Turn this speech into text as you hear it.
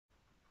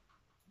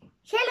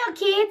Hello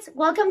kids,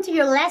 welcome to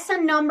your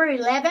lesson number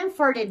 11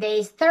 for the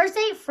days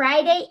Thursday,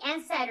 Friday,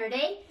 and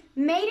Saturday,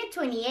 May the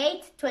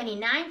 28th,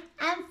 29th,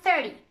 and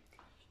 30.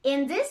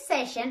 In this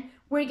session,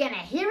 we're gonna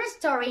hear a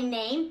story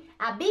named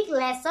A Big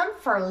Lesson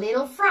for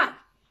Little Frog.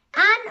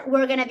 And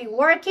we're gonna be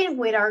working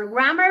with our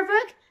grammar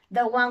book,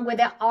 the one with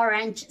the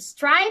orange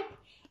stripe,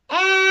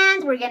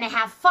 and we're gonna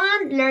have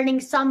fun learning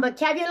some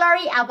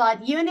vocabulary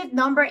about unit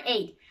number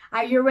 8.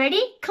 Are you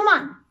ready? Come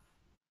on!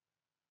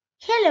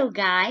 Hello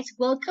guys,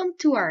 welcome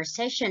to our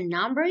session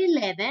number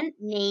 11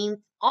 named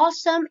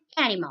Awesome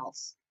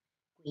Animals.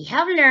 We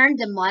have learned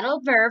the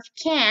modal verb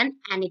can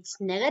and its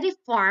negative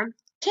form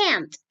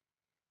can't.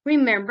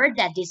 Remember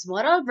that this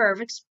modal verb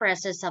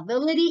expresses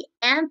ability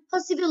and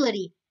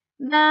possibility,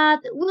 but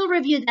we'll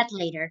review that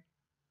later.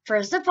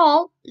 First of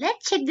all,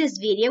 let's check this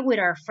video with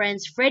our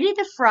friends Freddy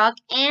the Frog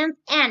and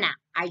Anna.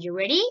 Are you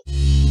ready?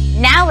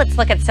 Now let's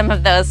look at some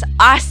of those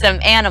awesome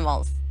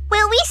animals.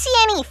 Will we see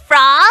any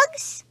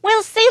frogs?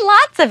 We'll see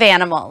lots of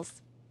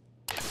animals.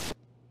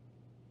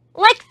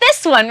 Like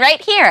this one right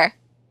here.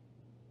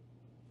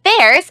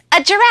 There's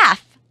a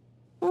giraffe.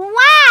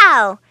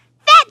 Wow!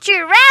 That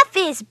giraffe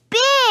is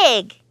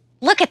big!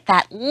 Look at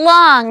that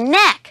long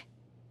neck.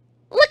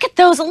 Look at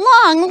those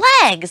long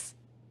legs.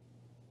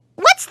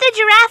 What's the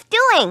giraffe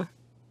doing?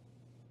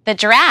 The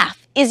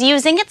giraffe is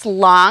using its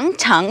long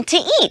tongue to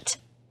eat.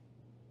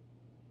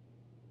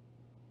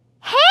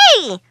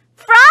 Hey!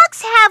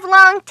 Frogs have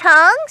long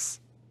tongues.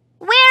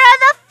 Where are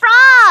the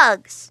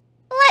frogs?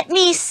 Let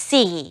me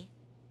see.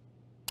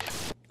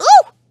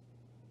 Ooh!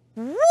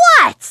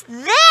 What's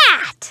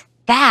that?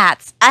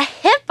 That's a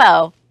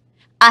hippo.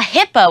 A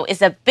hippo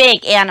is a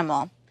big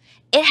animal.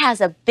 It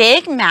has a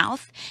big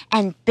mouth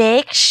and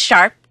big,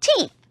 sharp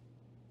teeth.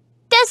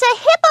 Does a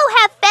hippo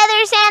have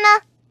feathers,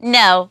 Anna?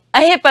 No,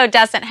 a hippo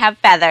doesn't have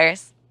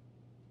feathers.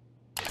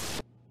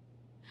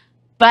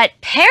 But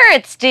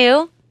parrots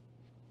do.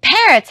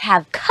 Parrots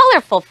have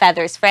colorful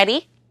feathers,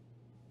 Freddy.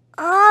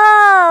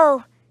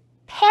 Oh,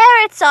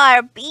 parrots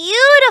are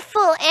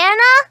beautiful,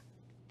 Anna.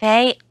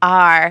 They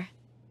are.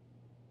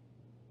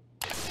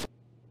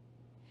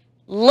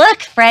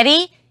 Look,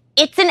 Freddy,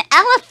 it's an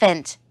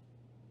elephant.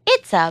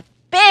 It's a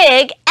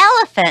big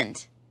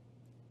elephant.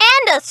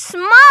 And a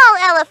small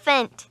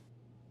elephant.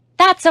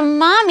 That's a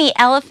mommy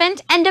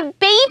elephant and a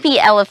baby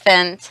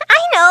elephant. I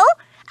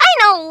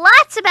know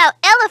lots about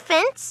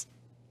elephants.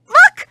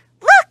 Look!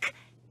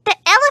 The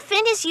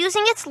elephant is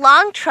using its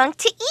long trunk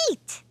to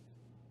eat.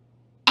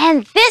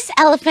 And this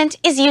elephant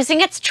is using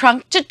its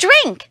trunk to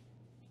drink.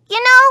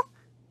 You know,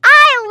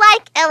 I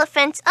like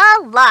elephants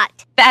a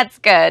lot. That's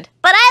good.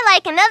 But I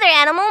like another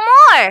animal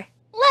more.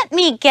 Let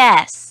me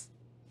guess.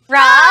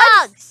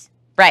 Frogs!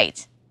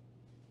 Right.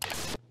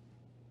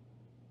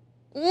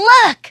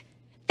 Look!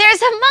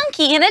 There's a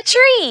monkey in a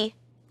tree.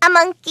 A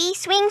monkey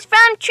swings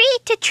from tree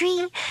to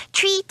tree,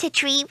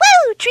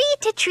 woo, tree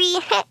to tree.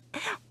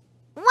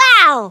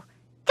 Wow!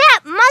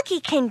 That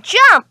monkey can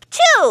jump,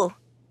 too.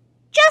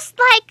 Just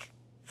like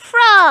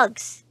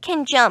frogs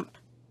can jump.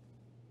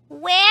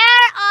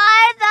 Where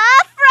are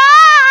the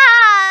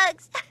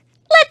frogs?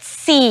 Let's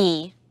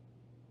see.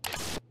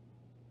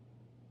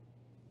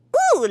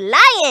 Ooh,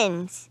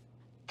 lions.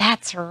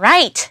 That's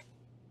right.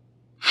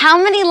 How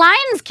many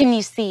lions can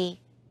you see?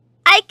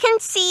 I can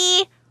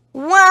see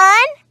 1,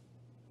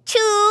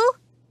 2,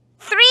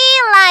 3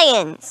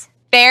 lions.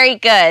 Very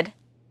good.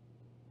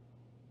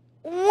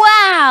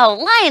 Wow,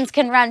 lions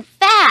can run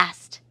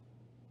fast.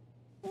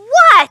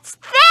 What's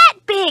that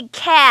big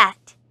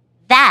cat?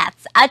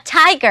 That's a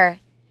tiger.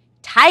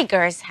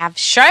 Tigers have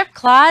sharp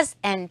claws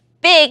and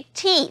big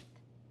teeth.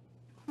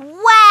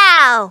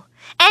 Wow!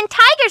 And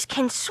tigers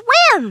can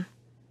swim.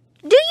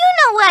 Do you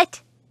know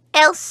what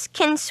else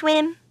can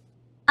swim?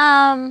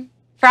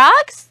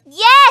 Frogs?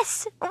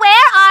 Yes!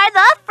 Where are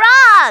the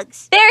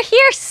frogs? They're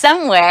here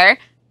somewhere.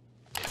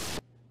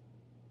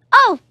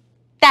 Oh,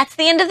 that's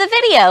the end of the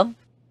video.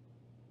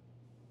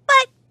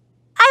 But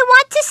I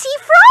want to see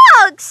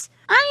frogs.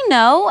 I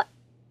know.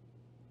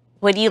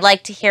 Would you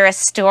like to hear a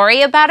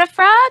story about a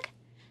frog?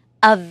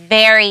 A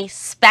very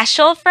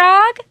special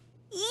frog?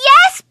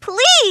 Yes,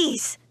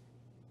 please.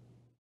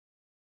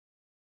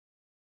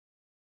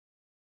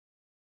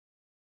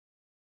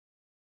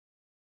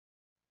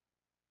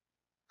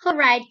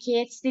 Alright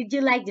kids, did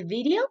you like the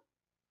video?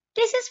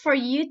 This is for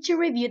you to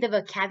review the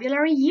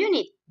vocabulary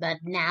unit, but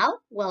now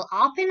we'll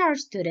open our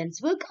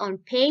student's book on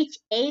page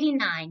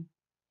 89.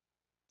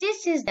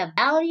 This is the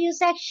value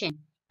section,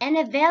 and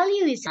a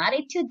value is an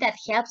attitude that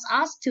helps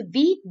us to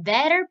be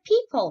better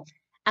people.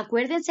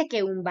 Acuérdense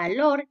que un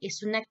valor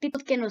es una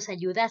actitud que nos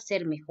ayuda a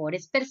ser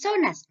mejores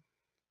personas.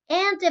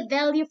 And the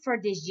value for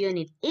this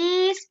unit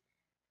is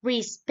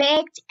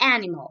respect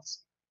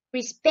animals.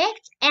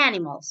 Respect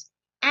animals.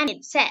 And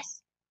it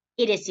says,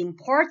 it is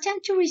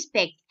important to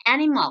respect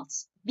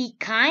animals. Be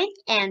kind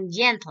and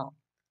gentle.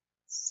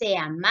 Sé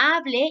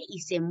amable y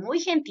sé muy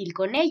gentil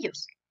con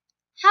ellos.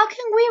 How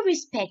can we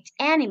respect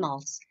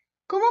animals?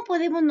 ¿Cómo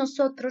podemos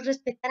nosotros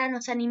respetar a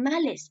los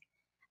animales?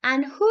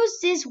 And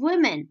who's this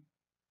woman?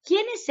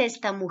 ¿Quién es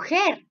esta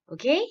mujer?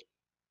 ¿Ok?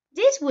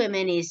 This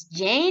woman is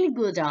Jane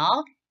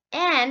Goodall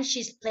and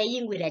she's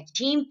playing with a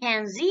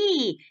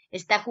chimpanzee.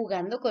 Está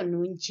jugando con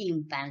un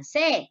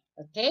chimpancé,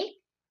 okay?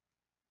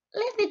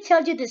 Let me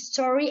tell you the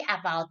story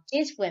about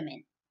this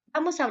woman.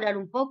 Vamos a hablar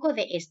un poco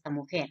de esta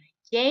mujer,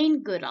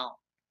 Jane Goodall.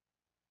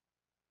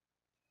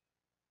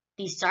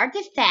 These are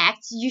the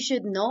facts you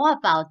should know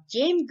about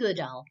Jane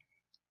Goodall.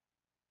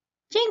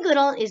 Jane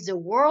Goodall is the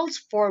world's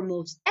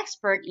foremost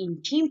expert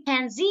in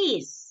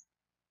chimpanzees.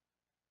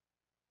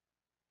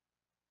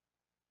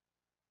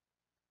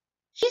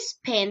 She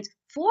spent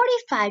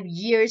 45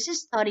 years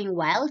studying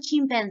wild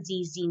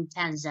chimpanzees in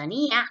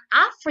Tanzania,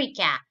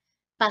 África.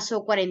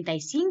 Pasó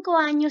 45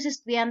 años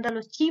estudiando a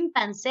los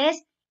chimpancés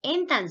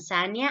en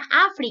Tanzania,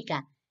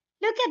 África.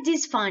 Look at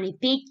these funny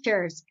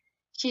pictures.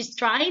 She's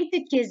trying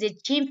to kiss the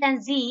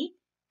chimpanzee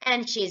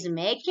and she's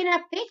making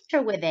a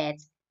picture with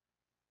it.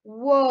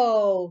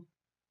 Whoa.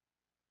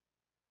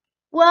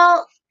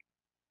 Well,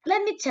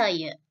 let me tell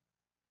you,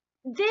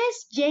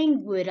 this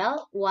Jane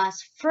Goodall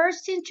was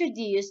first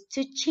introduced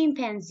to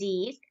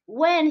chimpanzees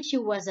when she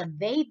was a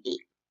baby.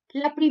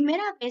 La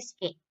primera vez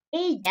que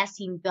ella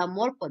sintió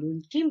amor por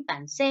un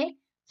chimpancé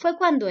fue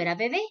cuando era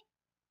bebé.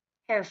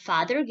 Her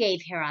father gave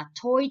her a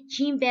toy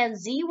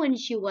chimpanzee when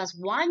she was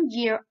 1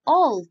 year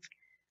old.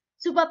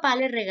 Su papá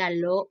le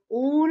regaló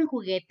un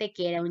juguete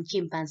que era un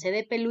chimpancé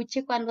de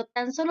peluche cuando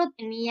tan solo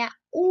tenía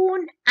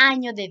 1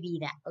 año de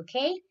vida,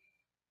 ¿ok?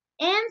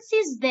 And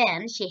since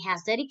then, she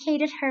has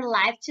dedicated her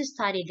life to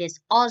study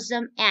these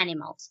awesome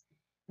animals.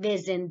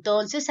 Desde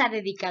entonces ha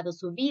dedicado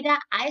su vida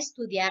a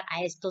estudiar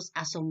a estos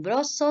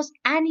asombrosos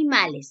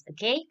animales,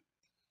 ¿ok?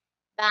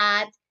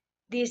 But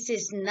this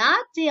is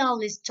not the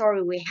only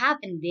story we have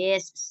in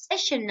this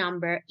session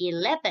number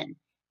 11.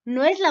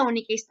 No es la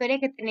única historia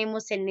que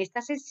tenemos en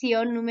esta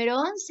sesión número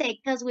 11,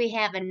 because we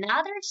have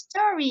another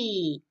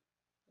story,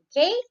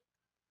 ¿ok?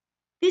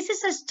 This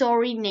is a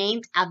story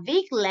named A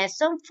Big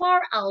Lesson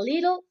for a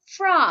Little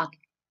Frog.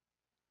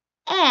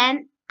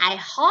 And I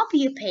hope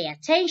you pay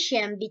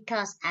attention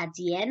because at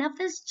the end of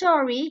the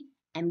story,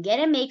 I'm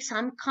gonna make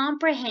some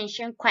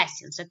comprehension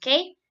questions,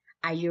 okay?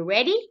 Are you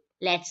ready?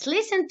 Let's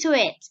listen to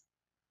it.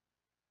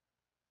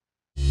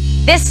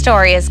 This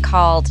story is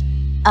called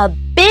A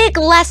Big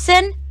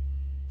Lesson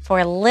for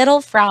a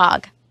Little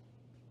Frog.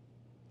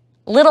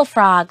 Little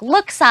Frog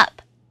looks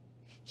up.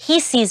 He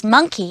sees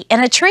Monkey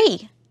in a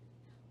tree.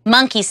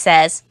 Monkey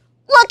says,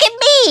 "Look at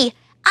me!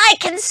 I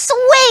can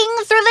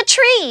swing through the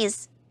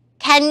trees.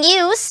 Can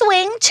you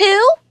swing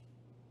too?"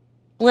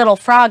 Little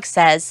Frog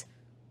says,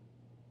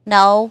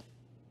 "No,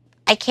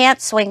 I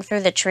can't swing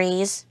through the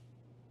trees."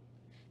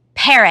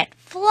 Parrot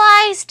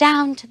flies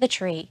down to the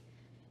tree.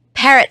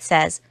 Parrot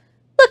says,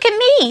 "Look at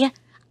me!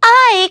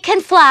 I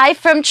can fly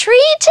from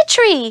tree to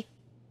tree.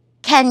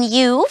 Can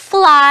you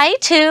fly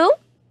too?"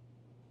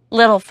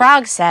 Little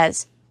Frog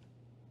says,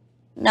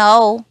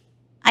 "No,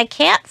 I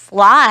can't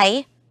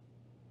fly."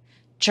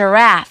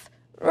 Giraffe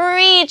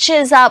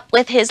reaches up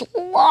with his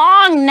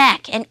long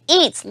neck and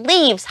eats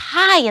leaves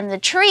high in the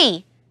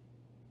tree.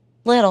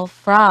 Little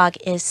Frog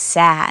is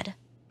sad.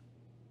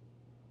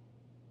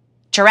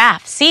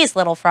 Giraffe sees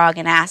Little Frog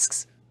and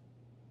asks,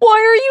 "Why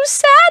are you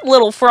sad,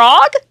 Little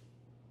Frog?"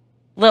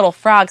 Little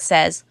Frog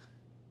says,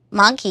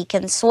 "Monkey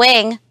can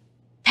swing.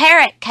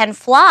 Parrot can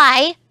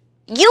fly.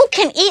 You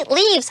can eat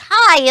leaves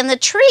high in the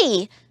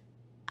tree.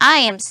 I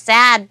am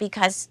sad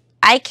because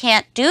I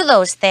can't do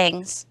those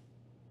things."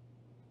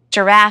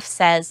 Giraffe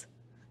says,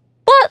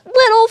 "But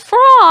Little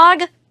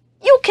Frog,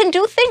 you can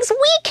do things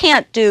we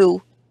can't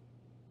do."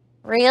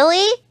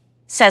 "Really?"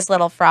 says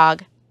Little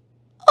Frog.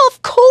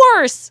 "Of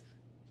course.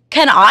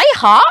 Can I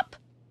hop?"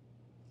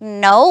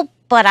 "No,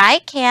 but I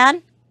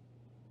can."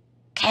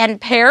 "Can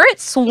Parrot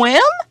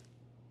swim?"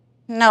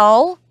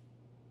 "No."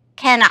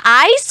 "Can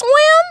I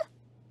swim?"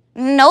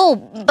 "No,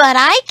 but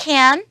I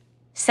can,"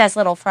 says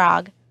Little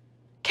Frog.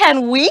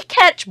 "Can we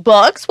catch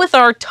bugs with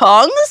our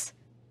tongues?"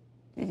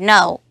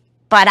 "No,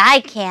 but I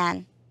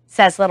can,"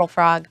 says Little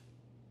Frog.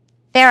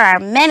 "There are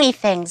many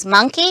things,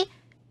 Monkey,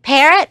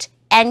 Parrot,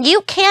 and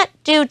you can't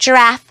do,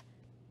 Giraffe.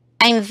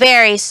 I'm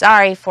very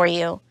sorry for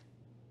you.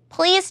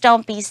 Please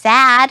don't be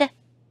sad."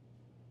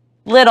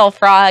 Little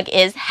Frog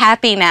is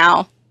happy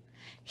now.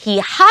 He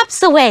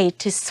hops away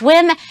to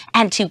swim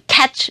and to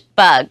catch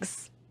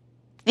bugs.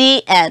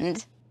 The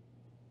end.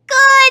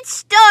 Good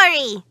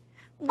story!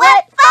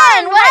 What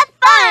fun! What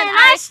fun!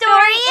 Our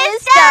story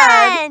is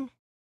done!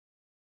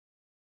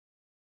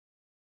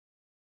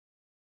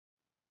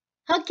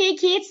 Okay,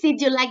 kids,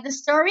 did you like the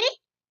story?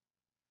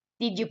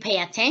 Did you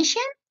pay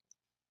attention?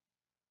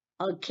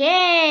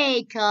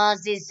 Okay,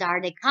 because these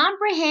are the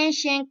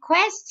comprehension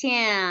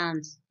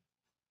questions.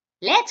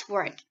 Let's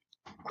work.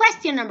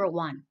 Question number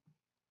 1.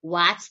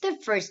 What's the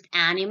first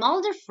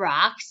animal the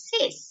frog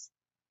sees?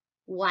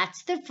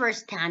 What's the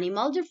first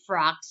animal the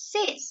frog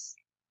sees?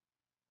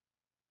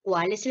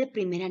 ¿Cuál es el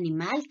primer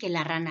animal que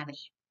la rana ve?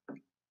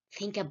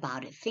 Think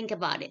about it, think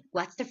about it.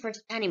 What's the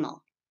first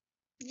animal?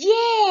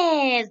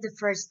 Yes, the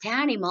first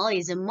animal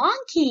is a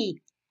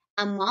monkey.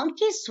 A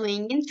monkey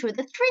swinging through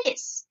the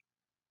trees.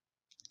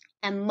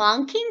 A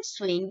monkey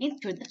swinging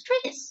through the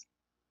trees.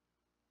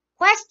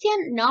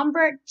 Question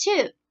number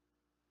 2.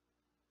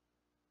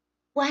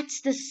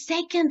 What's the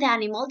second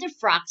animal the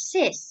frog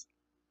sees?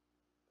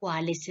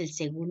 ¿Cuál es el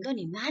segundo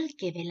animal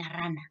que ve la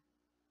rana?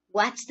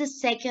 What's the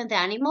second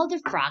animal the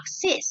frog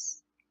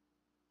sees?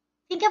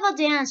 Think about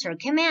the answer.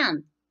 Come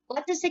on.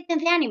 What's the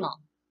second animal?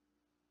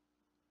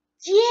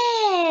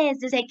 Yes,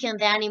 the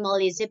second animal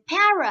is a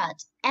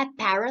parrot. A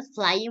parrot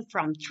flying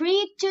from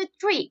tree to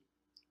tree.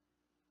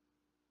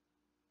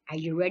 Are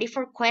you ready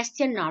for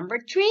question number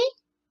 3?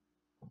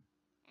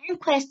 And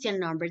question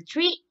number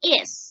 3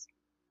 is,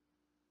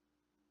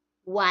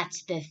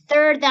 what's the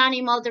third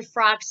animal the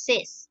frog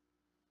sees?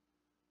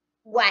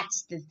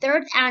 What's the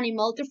third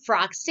animal the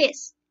frog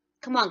sees?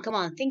 Come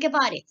on, think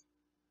about it.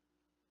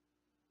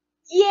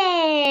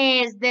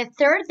 Yes, the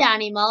third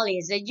animal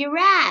is a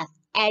giraffe.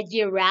 A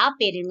giraffe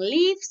eating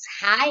leaves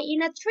high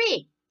in a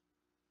tree.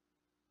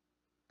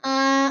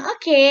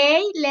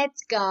 Okay,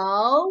 let's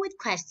go with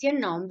question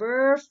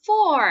number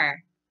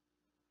 4.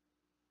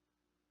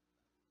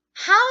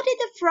 How did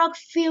the frog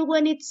feel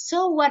when it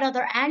saw what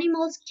other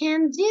animals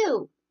can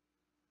do?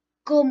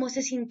 ¿Cómo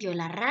se sintió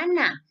la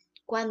rana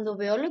cuando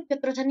vio lo que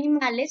otros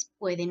animales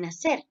pueden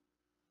hacer?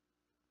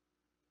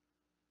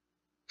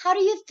 How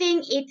do you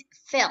think it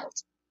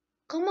felt?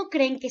 ¿Cómo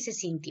creen que se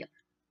sintió?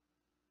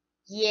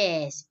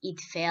 Yes, it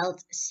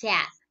felt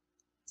sad.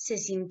 Se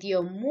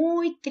sintió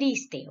muy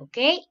triste, ¿ok?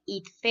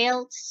 It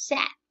felt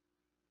sad.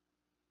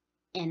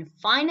 And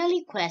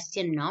finally,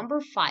 question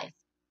number 5.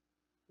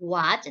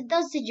 What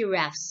does the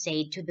giraffe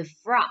say to the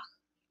frog?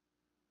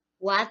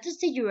 What does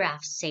the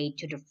giraffe say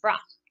to the frog?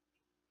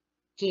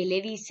 ¿Qué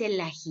le dice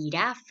la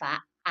jirafa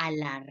a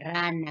la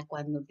rana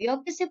cuando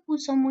vio que se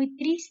puso muy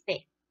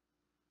triste?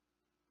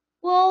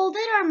 Well,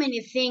 there are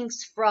many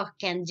things frogs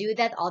can do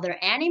that other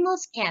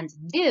animals can't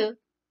do,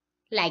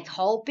 like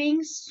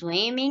hopping,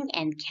 swimming,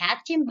 and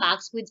catching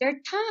bugs with their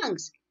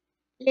tongues.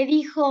 Le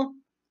dijo,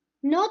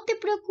 no te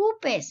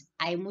preocupes,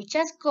 hay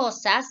muchas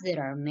cosas,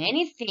 there are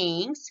many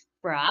things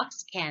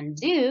frogs can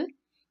do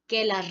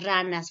que las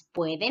ranas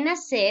pueden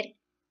hacer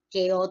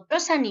que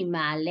otros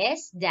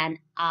animales that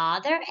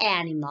other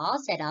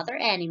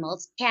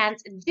animals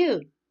can't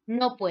do,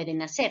 no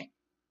pueden hacer.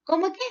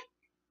 ¿Cómo qué?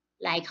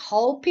 Like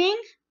hopping,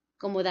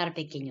 como dar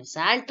pequeños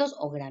saltos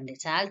o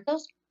grandes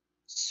saltos,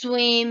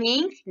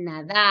 swimming,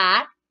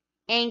 nadar,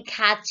 and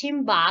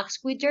catching bugs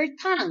with their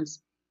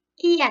tongues,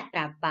 y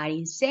atrapar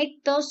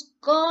insectos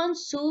con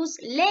sus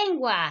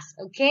lenguas,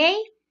 ¿ok?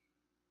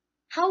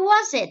 How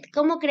was it?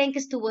 ¿Cómo creen que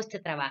estuvo este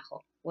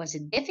trabajo? Was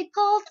it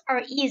difficult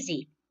or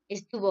easy?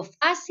 ¿Estuvo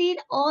fácil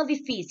o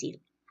difícil?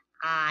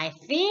 I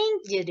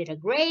think you did a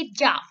great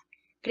job.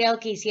 Creo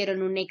que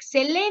hicieron un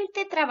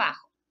excelente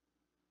trabajo.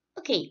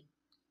 Okay,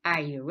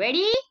 are you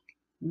ready?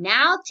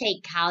 Now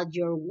take out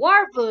your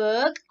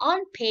workbook on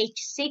page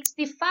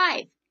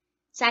 65.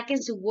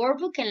 Saquen su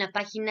workbook en la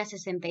página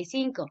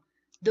 65.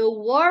 The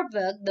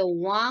workbook, the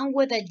one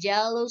with a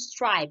yellow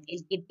stripe,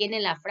 el que tiene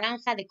la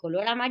franja de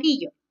color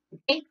amarillo.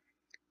 Okay?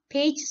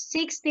 Page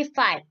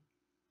 65.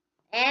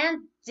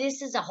 And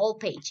this is the whole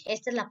page.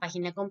 Esta es la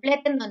página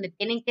completa en donde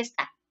tienen que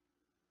estar.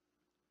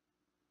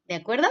 ¿De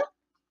acuerdo?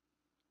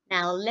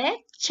 Now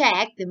let's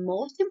check the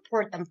most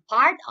important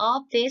part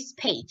of this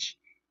page.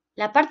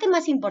 La parte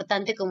más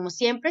importante, como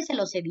siempre se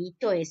los he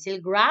dicho, es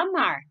el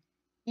grammar.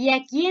 Y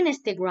aquí en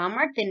este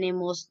grammar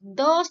tenemos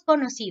dos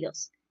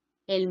conocidos,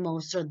 el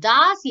monstruo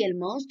does y el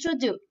monstruo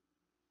do.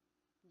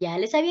 Ya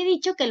les había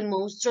dicho que el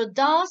monstruo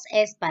does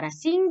es para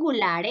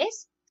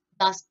singulares.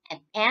 Does a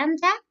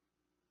panda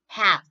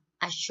have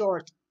a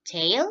short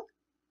tail?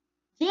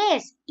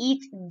 Yes,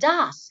 it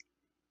does.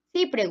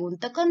 Si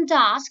pregunto con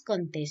does,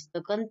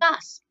 contesto con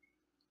does.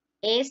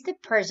 Este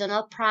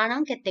personal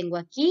pronoun que tengo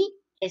aquí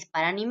es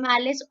para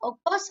animales o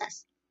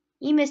cosas.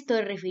 Y me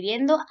estoy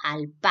refiriendo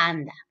al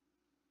panda.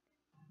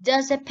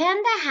 Does a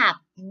panda have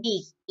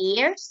big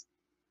ears?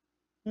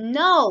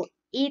 No,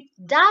 it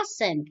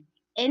doesn't.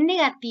 En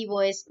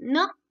negativo es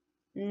no.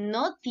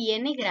 No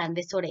tiene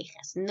grandes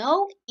orejas.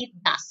 No, it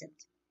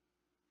doesn't.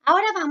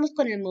 Ahora vamos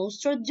con el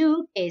monstruo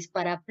do, que es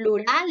para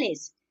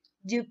plurales.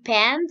 Do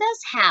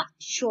pandas have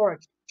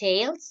short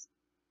tails?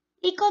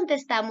 Y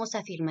contestamos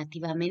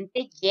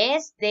afirmativamente,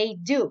 yes, they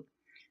do.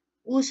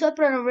 Uso el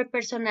pronombre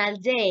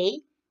personal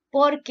they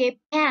porque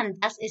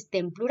pandas está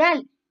en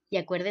plural. Y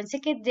acuérdense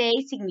que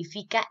they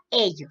significa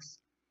ellos.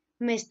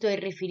 Me estoy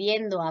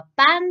refiriendo a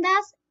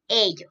pandas,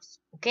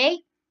 ellos. ¿Ok?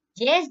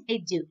 Yes, they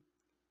do.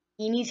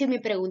 Inicio mi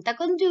pregunta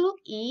con do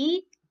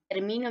y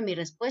termino mi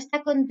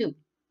respuesta con do.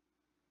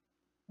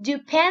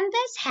 Do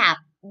pandas have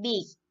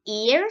big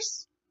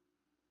ears?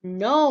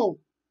 No,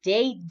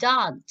 they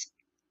don't.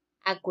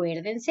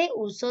 Acuérdense,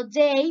 uso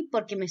they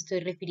porque me estoy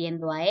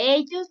refiriendo a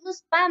ellos,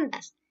 los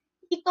pandas.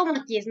 Y como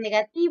aquí es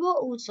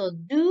negativo, uso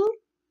do,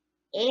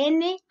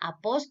 N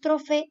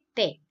apóstrofe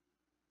T.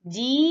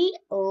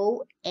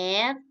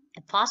 D-O-N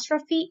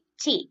apóstrofe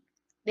T.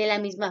 De la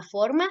misma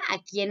forma,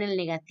 aquí en el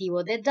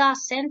negativo de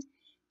doesn't,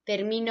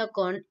 termino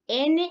con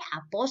N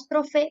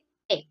apóstrofe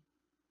T.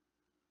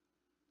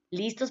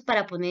 ¿Listos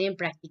para poner en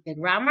práctica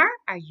grammar?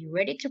 Are you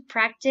ready to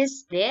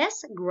practice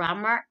this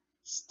grammar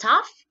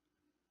stuff?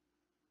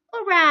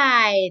 All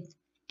right.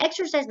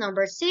 Exercise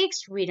number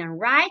 6, read and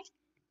write.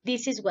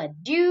 This is what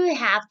you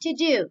have to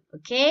do,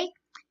 okay?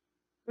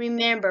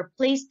 Remember,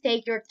 please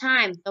take your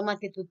time.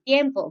 Tómate tu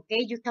tiempo,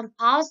 okay? You can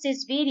pause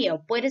this video.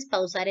 Puedes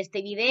pausar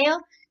este video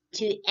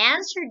to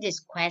answer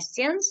these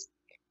questions,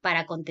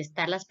 para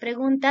contestar las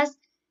preguntas,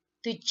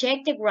 to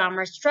check the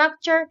grammar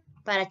structure,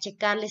 para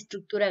checar la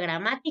estructura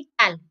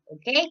gramatical,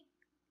 okay?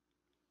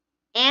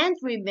 And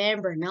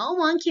remember, no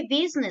monkey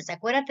business.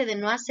 Acuérdate de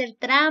no hacer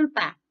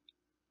trampa.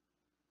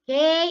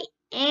 Okay,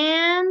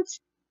 and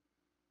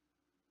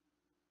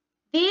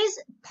this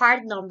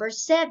part number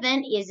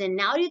 7 is an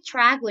audio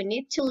track we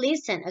need to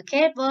listen,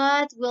 okay,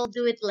 but we'll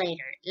do it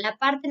later. La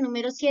parte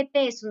número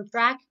 7 es un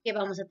track que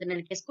vamos a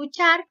tener que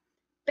escuchar,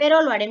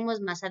 pero lo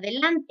haremos más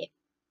adelante.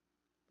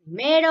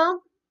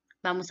 Primero,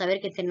 vamos a ver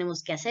qué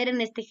tenemos que hacer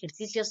en este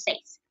ejercicio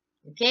 6.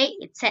 Okay,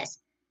 it says,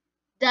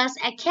 does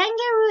a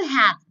kangaroo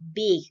have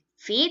big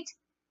feet?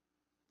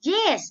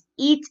 Yes,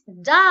 it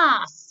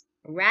does.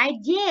 Right?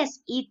 Yes,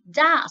 it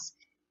does.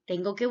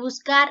 Tengo que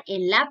buscar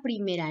en la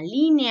primera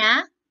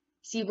línea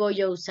si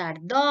voy a usar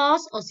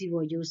does o si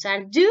voy a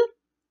usar do.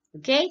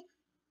 ¿Ok?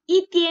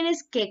 Y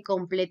tienes que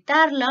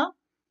completarlo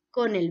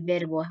con el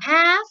verbo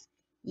have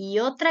y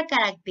otra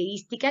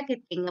característica que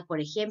tenga, por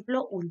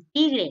ejemplo, un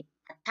tigre,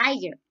 a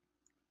tiger,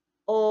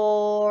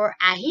 or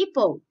a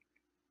hippo,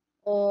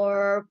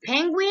 or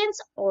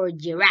penguins, or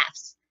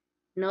giraffes.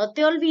 No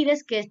te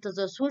olvides que estos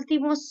dos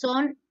últimos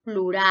son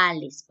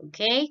plurales, ¿ok?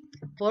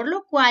 Por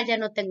lo cual ya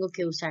no tengo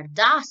que usar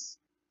does.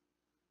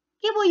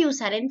 ¿Qué voy a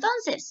usar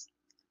entonces?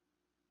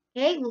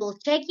 Ok, we'll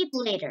check it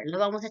later. Lo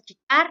vamos a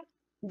checar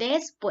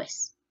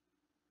después.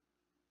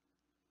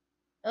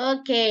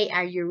 Ok,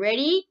 are you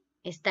ready?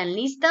 ¿Están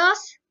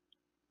listos?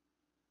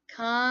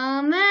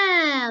 Come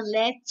on,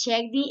 let's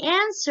check the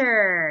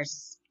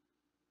answers.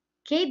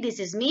 Okay, this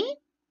is me.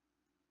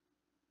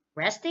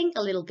 Resting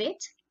a little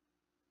bit.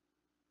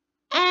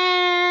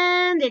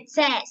 And it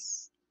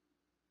says,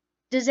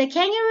 does a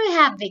kangaroo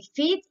have big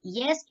feet?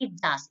 Yes, it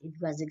does. It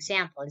was the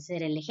example. Ese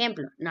era el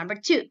ejemplo. Number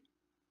 2.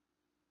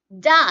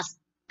 Does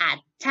a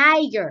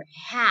tiger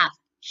have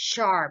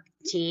sharp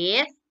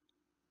teeth?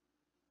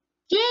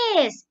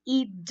 Yes,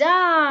 it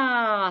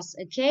does.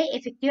 Okay,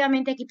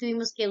 efectivamente aquí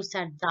tuvimos que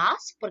usar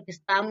does porque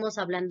estábamos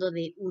hablando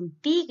de un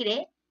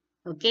tigre.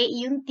 Okay,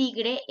 y un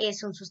tigre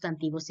es un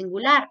sustantivo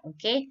singular.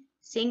 Okay,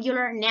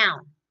 singular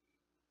noun.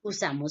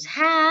 Usamos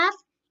have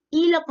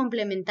y lo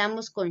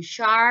complementamos con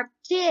sharp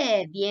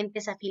teeth,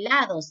 dientes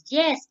afilados.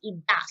 Yes, it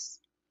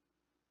does.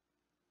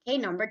 Okay,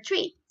 number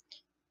 3.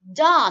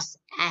 Does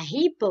a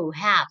hippo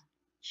have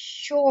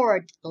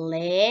short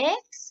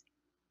legs?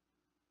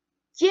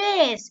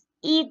 Yes,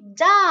 it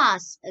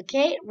does.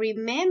 Okay,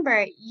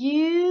 remember,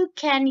 you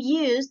can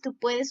use, tú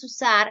puedes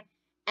usar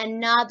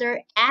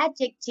another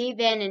adjective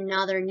and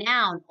another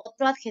noun.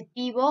 Otro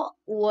adjetivo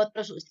u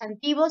otro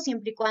sustantivo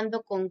siempre y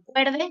cuando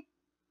concuerde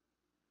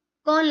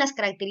con las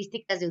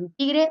características de un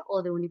tigre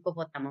o de un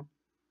hipopótamo.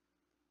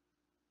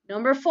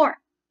 Number 4.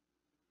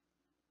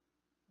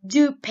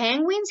 Do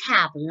penguins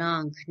have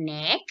long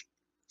neck?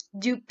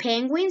 Do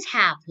penguins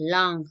have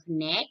long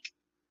neck?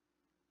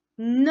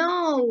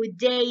 No,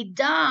 they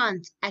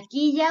don't.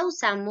 Aquí ya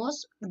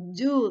usamos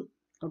do,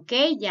 ¿ok?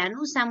 Ya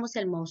no usamos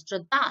el monstruo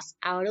does.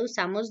 Ahora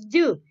usamos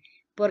do,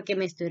 porque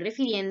me estoy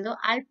refiriendo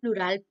al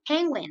plural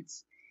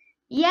penguins.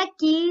 Y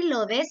aquí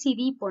lo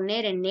decidí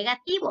poner en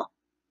negativo.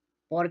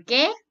 ¿Por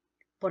qué?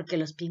 Porque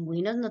los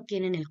pingüinos no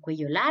tienen el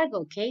cuello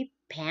largo, ¿ok?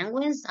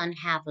 Penguins don't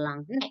have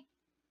long neck.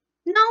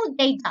 No,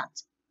 they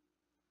don't.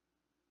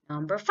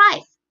 Number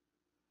 5.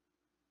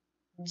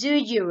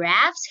 Do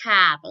giraffes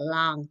have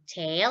long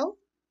tail?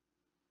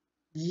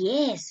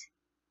 Yes,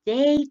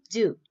 they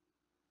do.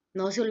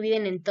 No se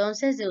olviden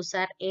entonces de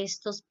usar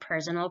estos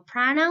personal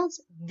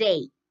pronouns,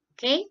 they,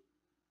 ¿ok?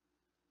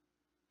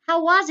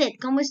 How was it?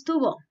 ¿Cómo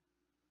estuvo?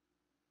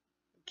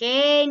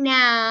 Okay,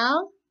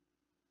 now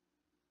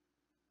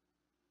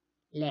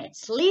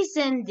let's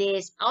listen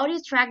this audio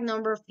track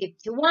number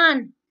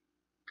 51.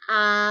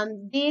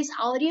 This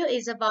audio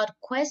is about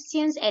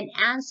questions and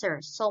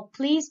answers, so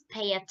please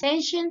pay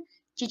attention.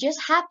 You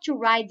just have to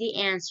write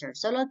the answer.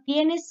 Solo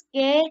tienes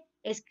que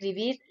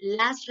escribir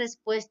las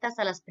respuestas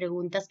a las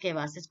preguntas que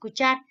vas a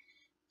escuchar.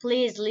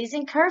 Please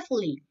listen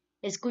carefully.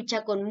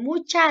 Escucha con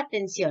mucha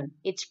atención.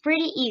 It's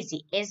pretty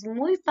easy. Es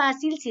muy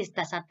fácil si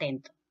estás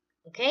atento.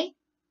 Okay?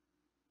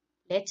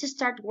 Let's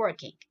start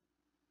working.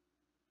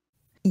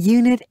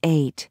 Unit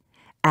 8,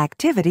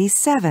 Activity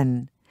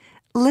 7.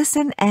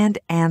 Listen and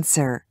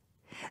answer.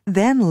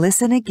 Then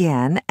listen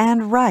again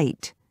and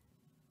write.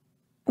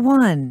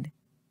 1.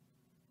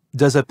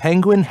 Does a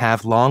penguin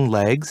have long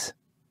legs?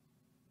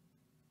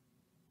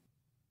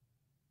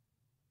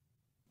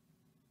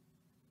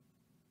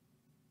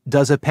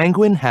 Does a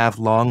penguin have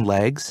long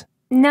legs?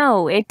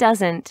 No, it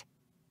doesn't.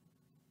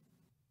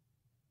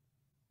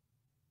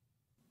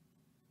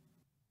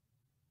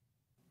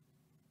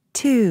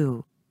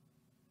 2.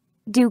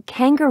 Do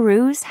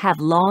kangaroos have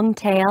long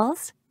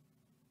tails?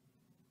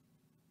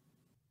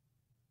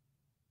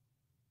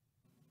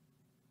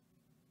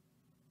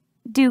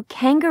 Do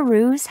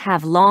kangaroos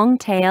have long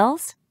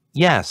tails?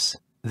 Yes,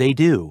 they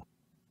do.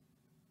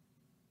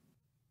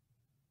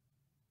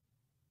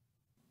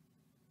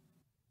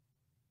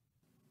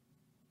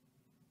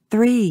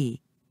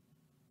 Three.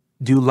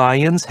 Do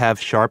lions have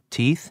sharp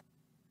teeth?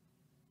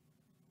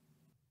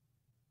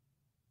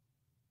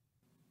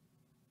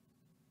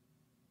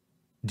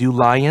 Do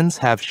lions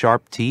have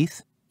sharp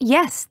teeth?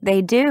 Yes,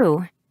 they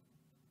do.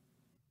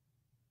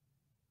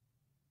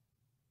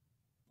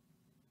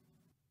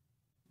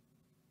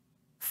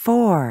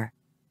 Four.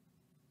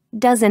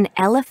 Does an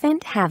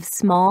elephant have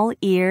small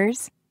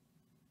ears?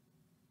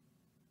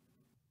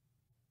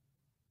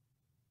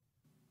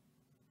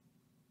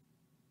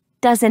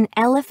 Does an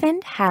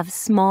elephant have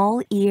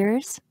small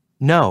ears?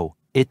 No,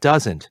 it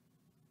doesn't.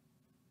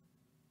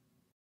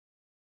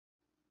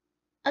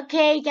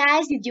 Okay,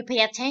 guys, did you pay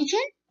attention?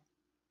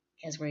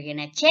 Because we're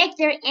gonna check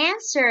their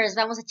answers.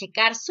 Vamos a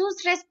checar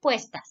sus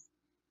respuestas.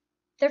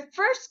 The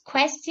first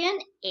question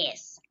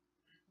is,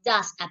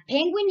 does a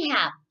penguin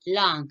have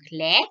long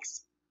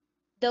legs?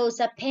 Does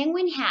a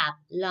penguin have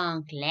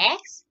long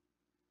legs?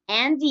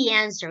 And the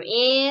answer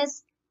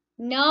is,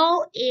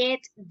 no,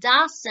 it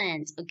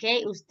doesn't.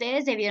 Okay,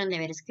 ustedes debieron de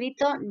haber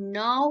escrito,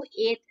 no,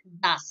 it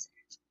doesn't.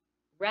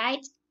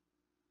 Right?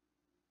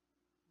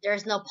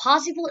 There's no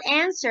possible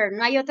answer.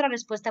 No hay otra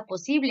respuesta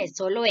posible,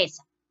 solo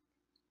esa.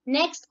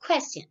 Next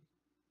question.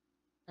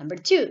 Number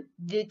 2.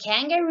 Do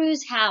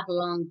kangaroos have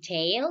long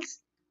tails?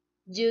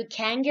 Do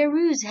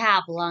kangaroos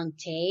have long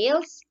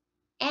tails?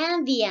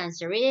 And the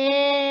answer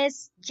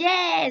is,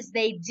 yes,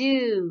 they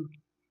do.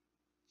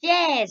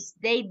 Yes,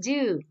 they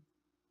do.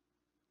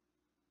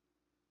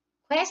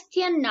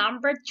 Question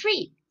number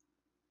 3.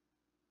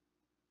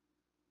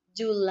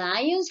 Do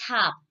lions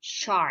have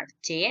sharp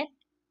teeth?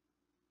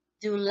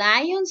 Do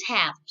lions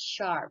have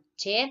sharp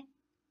teeth?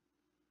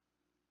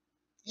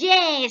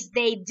 Yes,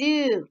 they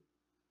do.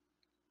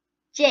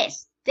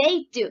 Yes,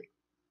 they do.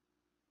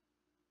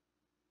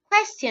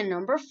 Question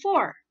number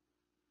 4.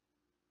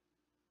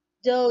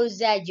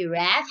 Does a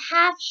giraffe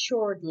have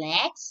short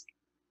legs?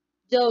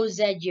 Does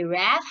a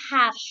giraffe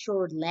have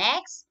short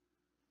legs?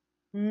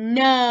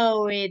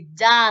 No, it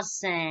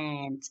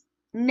doesn't.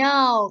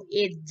 No,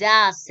 it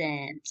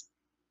doesn't.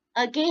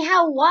 Okay,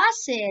 how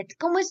was it?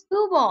 ¿Cómo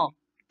estuvo?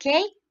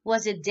 Okay,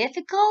 was it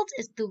difficult?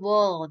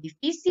 ¿Estuvo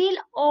difícil?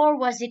 Or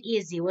was it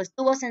easy? ¿O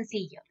estuvo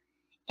sencillo?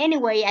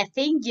 Anyway, I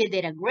think you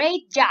did a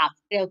great job.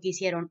 Creo que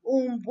hicieron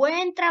un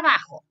buen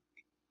trabajo.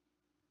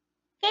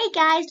 Okay,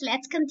 guys,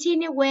 let's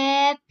continue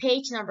with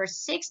page number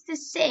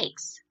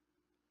 66.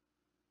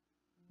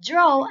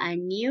 Draw a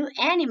new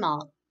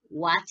animal.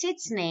 What's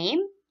its name?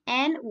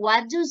 And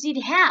what does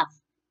it have?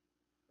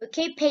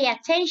 Okay, pay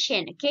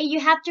attention. Okay, you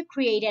have to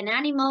create an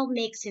animal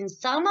mixing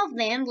some of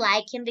them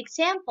like in the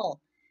example.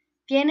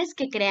 Tienes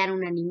que crear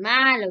un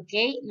animal,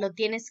 okay? Lo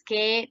tienes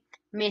que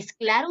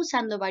mezclar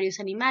usando varios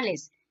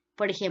animales.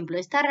 Por ejemplo,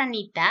 esta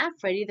ranita,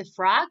 Freddy the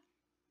Frog,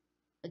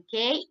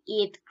 okay,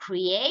 it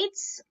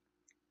creates,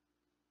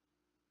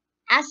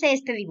 hace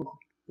este dibujo,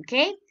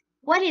 okay?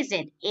 What is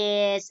it?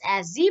 It's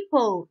a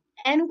zippo.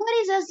 And what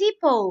is a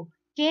zippo?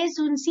 ¿Qué es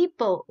un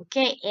zippo?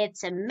 Okay,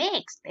 it's a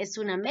mix. Es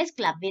una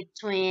mezcla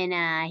between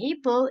a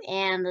hippo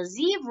and a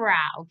zebra,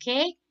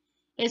 okay?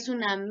 Es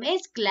una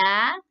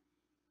mezcla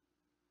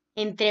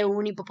entre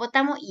un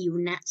hipopótamo y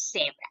una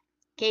cebra.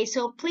 Okay,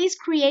 so please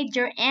create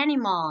your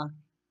animal.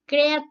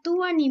 Crea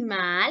tu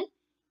animal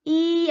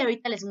y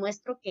ahorita les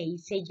muestro qué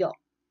hice yo.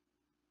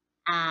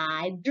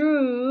 I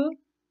drew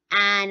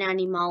an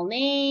animal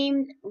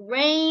named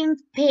Rain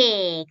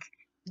Pig.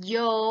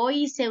 Yo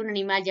hice un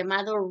animal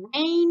llamado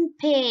Rain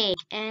Pig.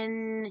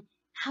 And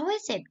how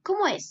is it?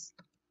 ¿Cómo es?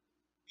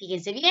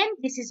 Fíjense bien,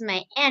 this is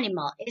my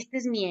animal. Este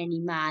es mi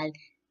animal.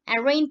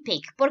 A rain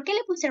pig. ¿Por qué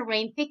le puse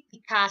rain pig?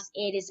 Because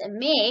it is a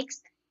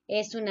mix.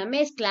 Es una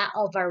mezcla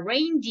of a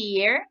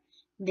reindeer,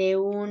 de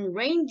un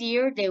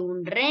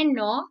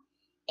reno,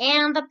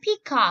 and a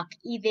peacock,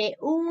 y de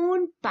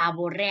un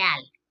pavo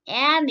real.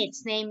 And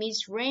its name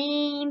is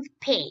Rain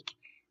Pig.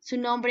 Su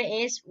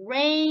nombre es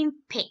Rain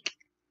Pig.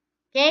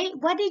 Okay,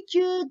 what did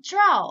you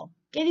draw?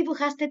 ¿Qué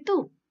dibujaste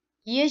tú?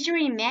 Use your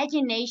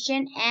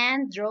imagination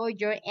and draw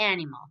your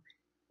animal.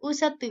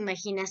 Usa tu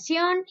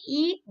imaginación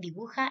y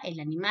dibuja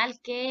el animal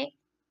que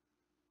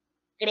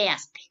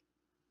creaste.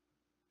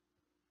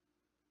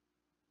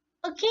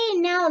 Okay,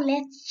 now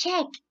let's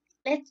check.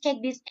 Let's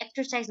check this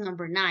exercise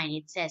number 9.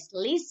 It says,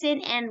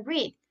 listen and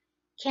read.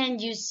 Can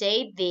you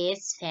say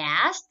this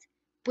fast?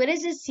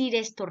 ¿Puedes decir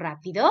esto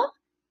rápido?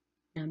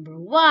 Number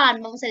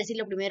 1, vamos a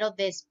decirlo primero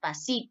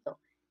despacito.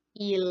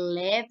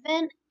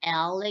 11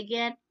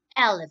 elegant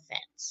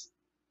elephants.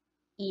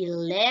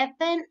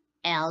 11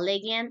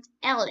 elegant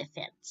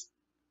elephants.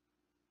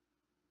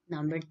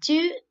 Number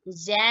 2,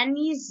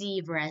 Zanny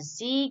zebra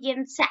zig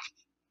and zag.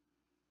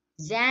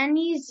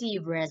 Zanny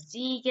zebra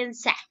zig and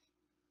zag.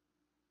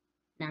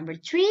 Number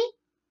 3,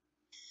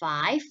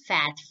 5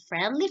 fat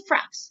friendly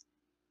frogs.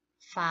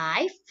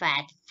 5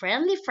 fat,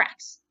 friendly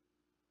frogs.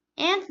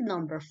 And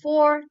number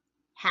 4,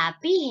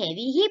 happy,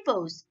 heavy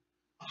hippos.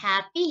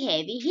 Happy,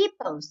 heavy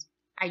hippos.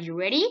 Are you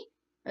ready?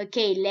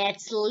 Okay,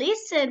 let's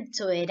listen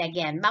to it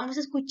again. Vamos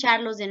a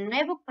escucharlos de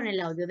nuevo con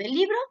el audio del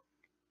libro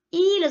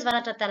y los van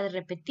a tratar de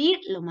repetir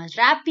lo más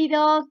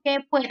rápido que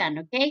puedan,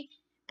 ¿ok?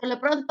 Por lo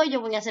pronto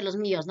yo voy a hacer los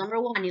míos. Number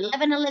 1,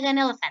 11 elegant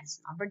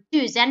elephants. Number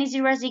 2, Zanny,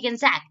 Zebra, Zig, and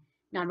Zag.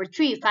 Number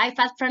 3, 5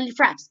 fat, friendly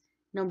frogs.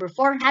 Number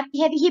 4, happy,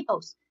 heavy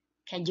hippos.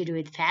 Can you do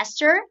it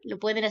faster? ¿Lo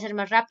pueden hacer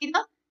más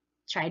rápido?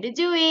 Try to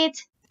do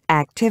it.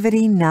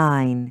 Activity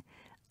 9.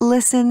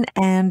 Listen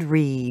and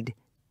read.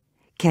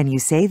 Can you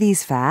say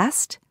these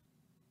fast?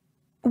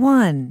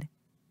 1,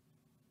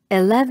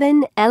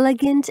 11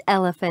 elegant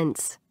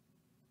elephants.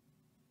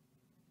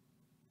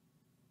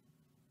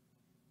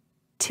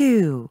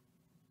 2,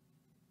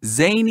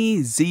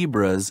 Zany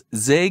zebras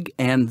zig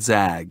and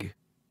zag.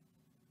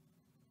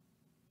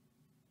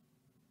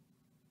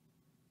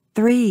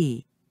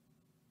 3,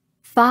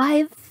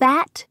 5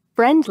 fat,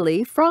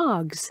 friendly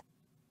frogs.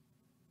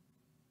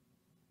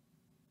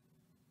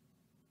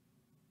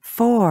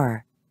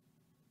 4,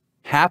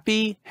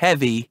 Happy,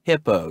 heavy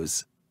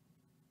hippos.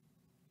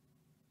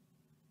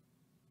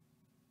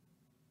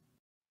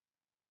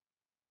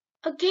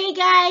 Okay,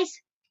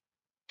 guys.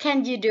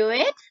 Can you do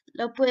it?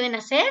 ¿Lo pueden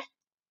hacer?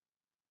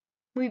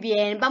 Muy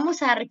bien,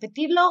 vamos a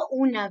repetirlo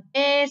una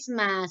vez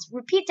más.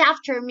 Repeat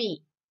after me.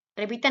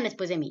 Repitan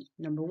después de mí.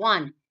 Number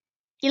 1,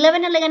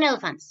 11 elegant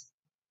elephants.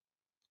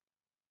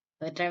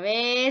 Otra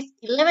vez,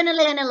 11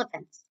 elegant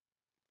elephants.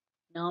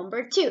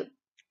 Number 2,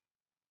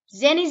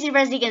 Zanny,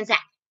 Zebra, Zig, and Zag.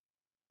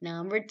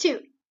 Number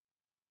 2,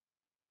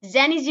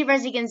 Zanny, Zebra,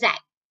 Zig, and Zag.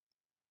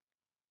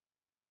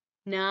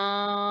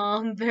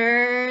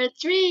 Number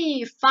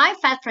 3, 5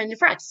 fat, friendly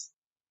frogs.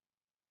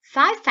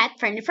 5 fat,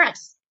 friendly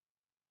frogs.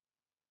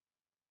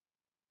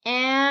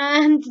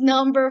 And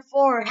number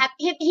 4,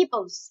 happy, heavy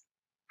hippos.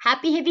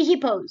 Happy, heavy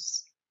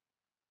hippos.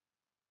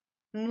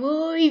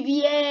 Muy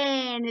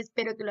bien,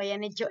 espero que lo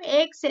hayan hecho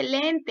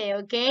excelente,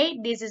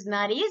 ¿ok? This is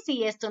not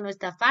easy, esto no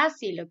está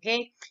fácil,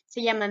 ¿ok?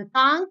 Se llaman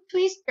tongue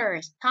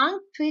twisters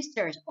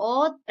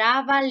o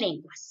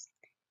trabalenguas.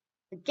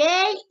 ¿Ok?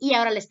 Y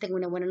ahora les tengo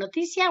una buena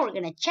noticia. We're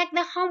gonna check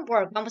the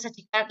homework. Vamos a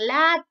checar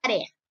la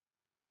tarea.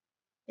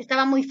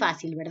 Estaba muy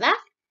fácil, ¿verdad?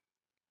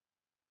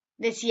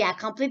 Decía,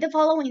 complete the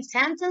following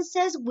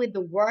sentences with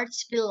the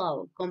words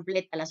below.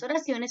 Completa las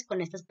oraciones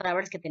con estas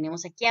palabras que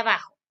tenemos aquí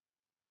abajo.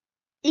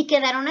 Y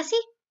quedaron así.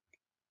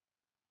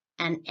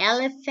 An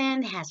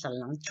elephant has a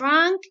long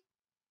trunk.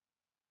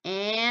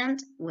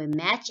 And we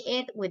match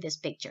it with this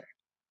picture.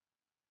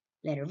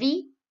 Letter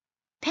B.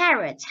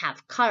 Parrots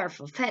have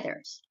colorful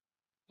feathers.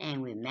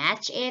 And we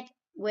match it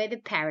with the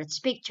parrot's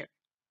picture.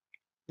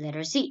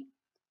 Letter C.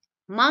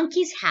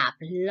 Monkeys have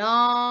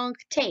long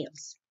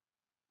tails.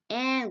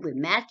 And we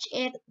match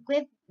it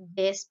with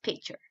this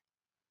picture.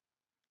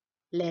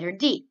 Letter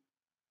D.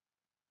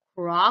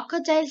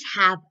 Crocodiles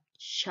have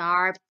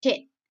sharp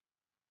teeth.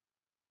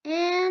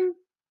 And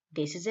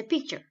this is a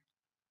picture.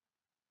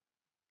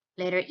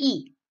 Letter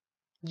E.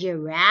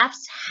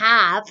 Giraffes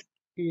have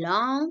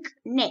long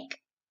neck.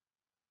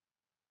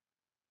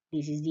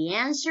 This is the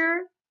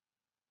answer.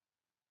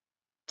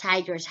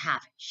 Tigers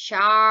have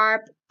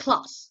sharp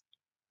claws.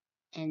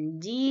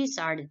 And these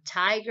are the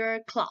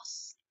tiger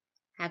claws.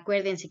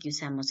 Acuérdense que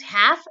usamos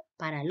have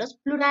para los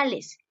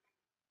plurales.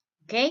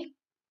 ¿Ok?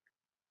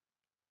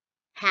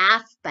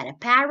 Have para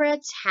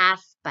parrots,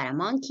 have para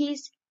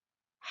monkeys,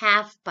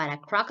 have para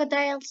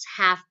crocodiles,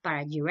 have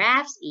para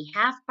giraffes y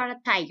have para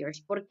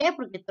tigers. ¿Por qué?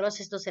 Porque todos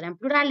estos eran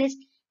plurales.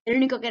 El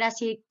único que era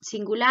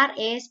singular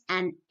es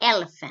an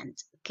elephant.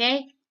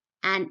 ¿Ok?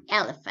 An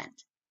elephant.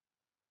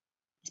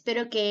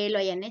 Espero que lo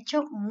hayan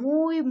hecho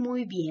muy,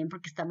 muy bien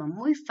porque estaba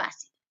muy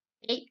fácil.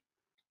 ¿Ok?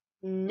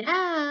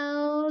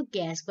 Now,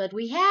 guess what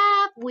we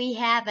have? We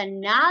have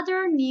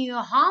another new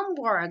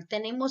homework.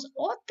 Tenemos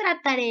otra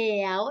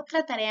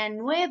tarea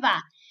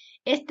nueva.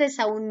 Esta es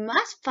aún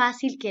más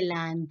fácil que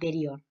la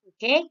anterior,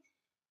 ¿ok?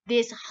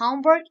 This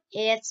homework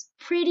is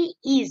pretty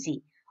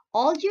easy.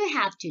 All you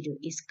have to do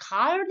is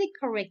color the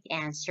correct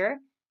answer.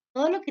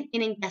 Todo lo que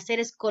tienen que hacer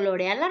es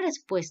colorear la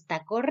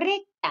respuesta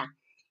correcta.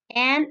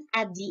 And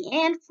at the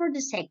end, for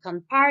the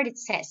second part, it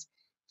says,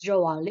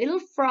 draw a little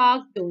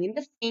frog doing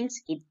the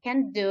things it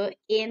can do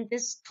in the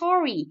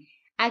story.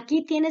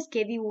 Aquí tienes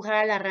que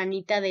dibujar a la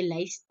ranita de la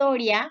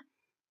historia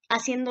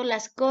haciendo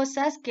las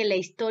cosas que la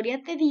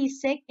historia te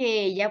dice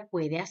que ella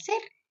puede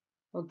hacer.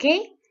 ¿Ok?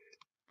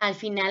 Al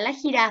final la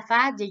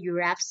jirafa, the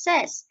giraffe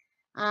says,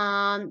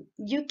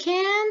 you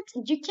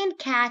can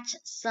catch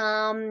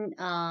some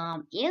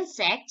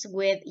insects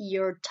with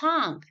your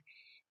tongue.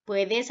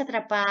 Puedes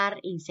atrapar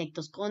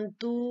insectos con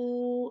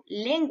tu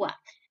lengua.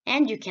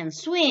 And you can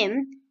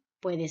swim.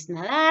 Puedes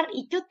nadar.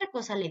 ¿Y qué otra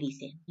cosa le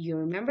dice? You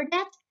remember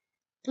that?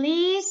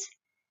 Please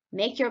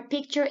make your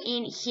picture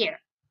in here.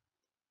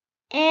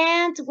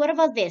 And what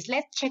about this?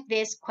 Let's check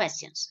these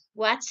questions.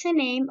 What's the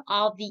name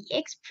of the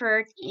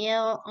expert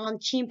on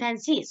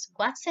chimpanzees?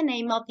 What's the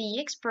name of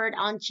the expert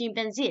on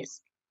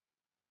chimpanzees?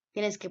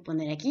 Tienes que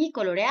poner aquí,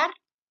 colorear,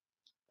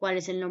 cuál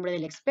es el nombre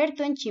del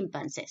experto en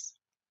chimpancés.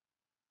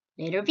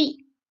 Letter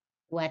B.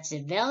 What's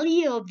the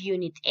value of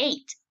Unit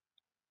 8?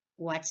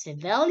 What's the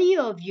value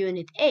of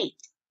Unit 8?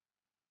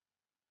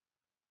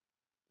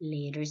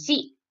 Letter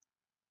C.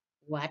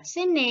 What's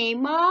the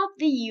name of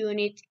the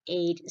Unit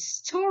 8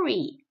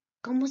 story?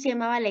 ¿Cómo se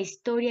llamaba la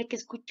historia que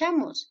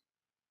escuchamos?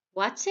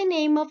 What's the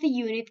name of the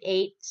Unit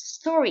 8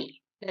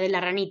 story? La de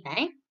la ranita,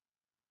 ¿eh?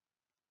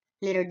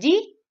 Letter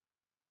D.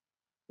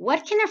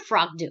 What can a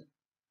frog do?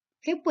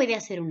 ¿Qué puede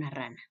hacer una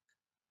rana?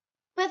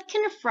 What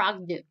can a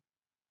frog do?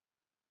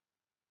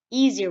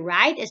 Easy,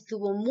 right?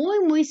 Estuvo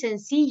muy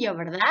sencillo,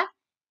 ¿verdad?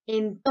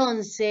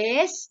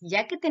 Entonces,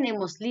 ya que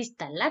tenemos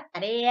lista la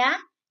tarea,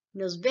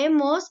 nos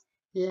vemos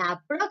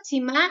la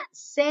próxima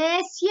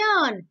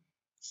sesión.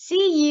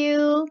 See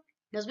you.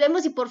 Nos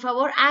vemos y por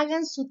favor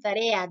hagan su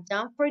tarea.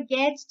 Don't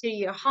forget to do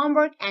your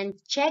homework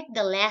and check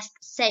the last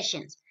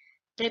sessions.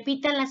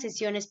 Repitan las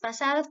sesiones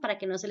pasadas para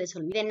que no se les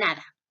olvide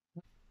nada.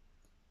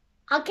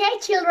 Okay,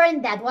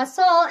 children, that was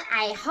all.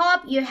 I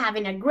hope you're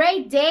having a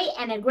great day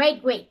and a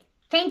great week.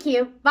 Thank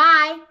you.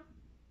 Bye.